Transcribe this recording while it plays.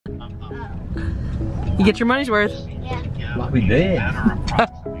You get your money's worth. Yeah. We did.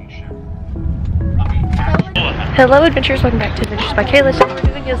 Hello adventurers, welcome back to Adventures by Kayla. So what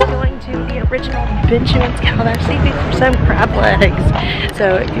we're doing is going to the original Bejamins Calabash seafood for some crab legs.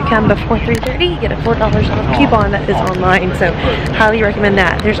 So if you come before 3:30, you get a $4 off coupon that is online. So highly recommend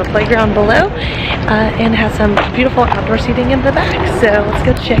that. There's a playground below and has some beautiful outdoor seating in the back. So let's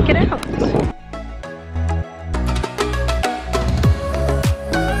go check it out.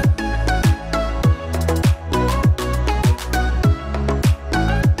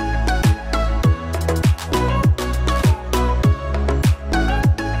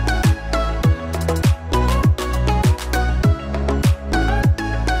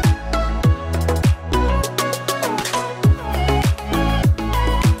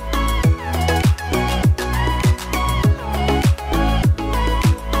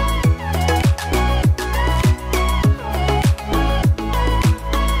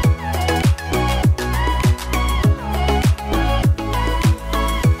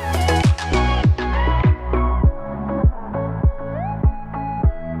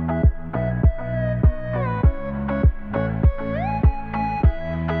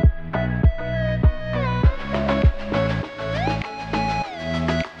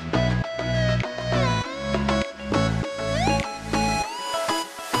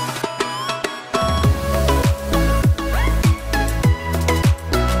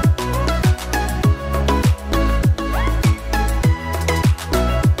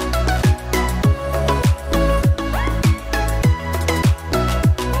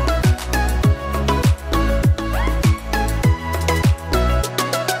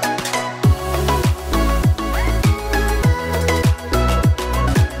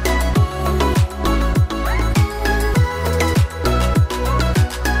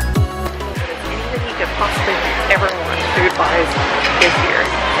 Is here.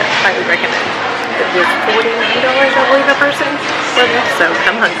 So I highly recommend. It was $49, I believe, a person for this, so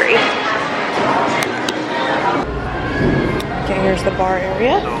come hungry. Okay, here's the bar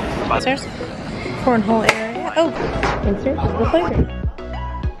area. There's cornhole area. Oh, and here's the playground.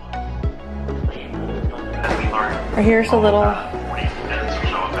 Right here's a little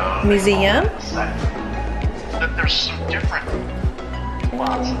museum. There's some different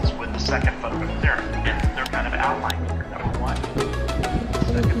nuances with the second photograph there, and they're kind of outlined here. Number one,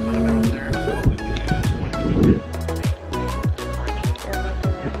 second photograph there.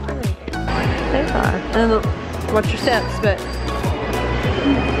 They are. And watch your steps, but.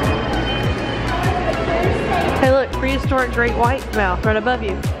 Hey, look, prehistoric great white mouth right above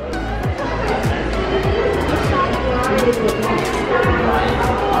you.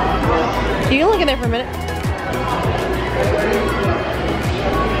 You can look in there for a minute.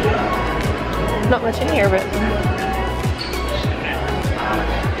 Not much in here, but.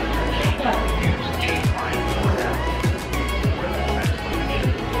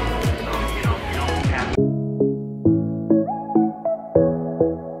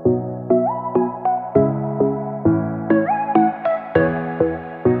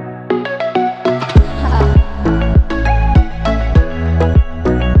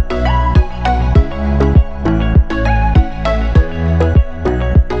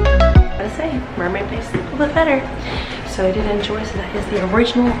 Mermaid tastes a little bit better. So I did enjoy. So that is the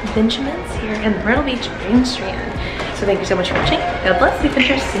original Bejamins here in the Myrtle Beach Main Strand. So thank you so much for watching. God bless you,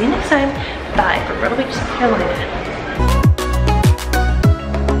 adventurers. See you next time. Bye from Myrtle Beach, South Carolina.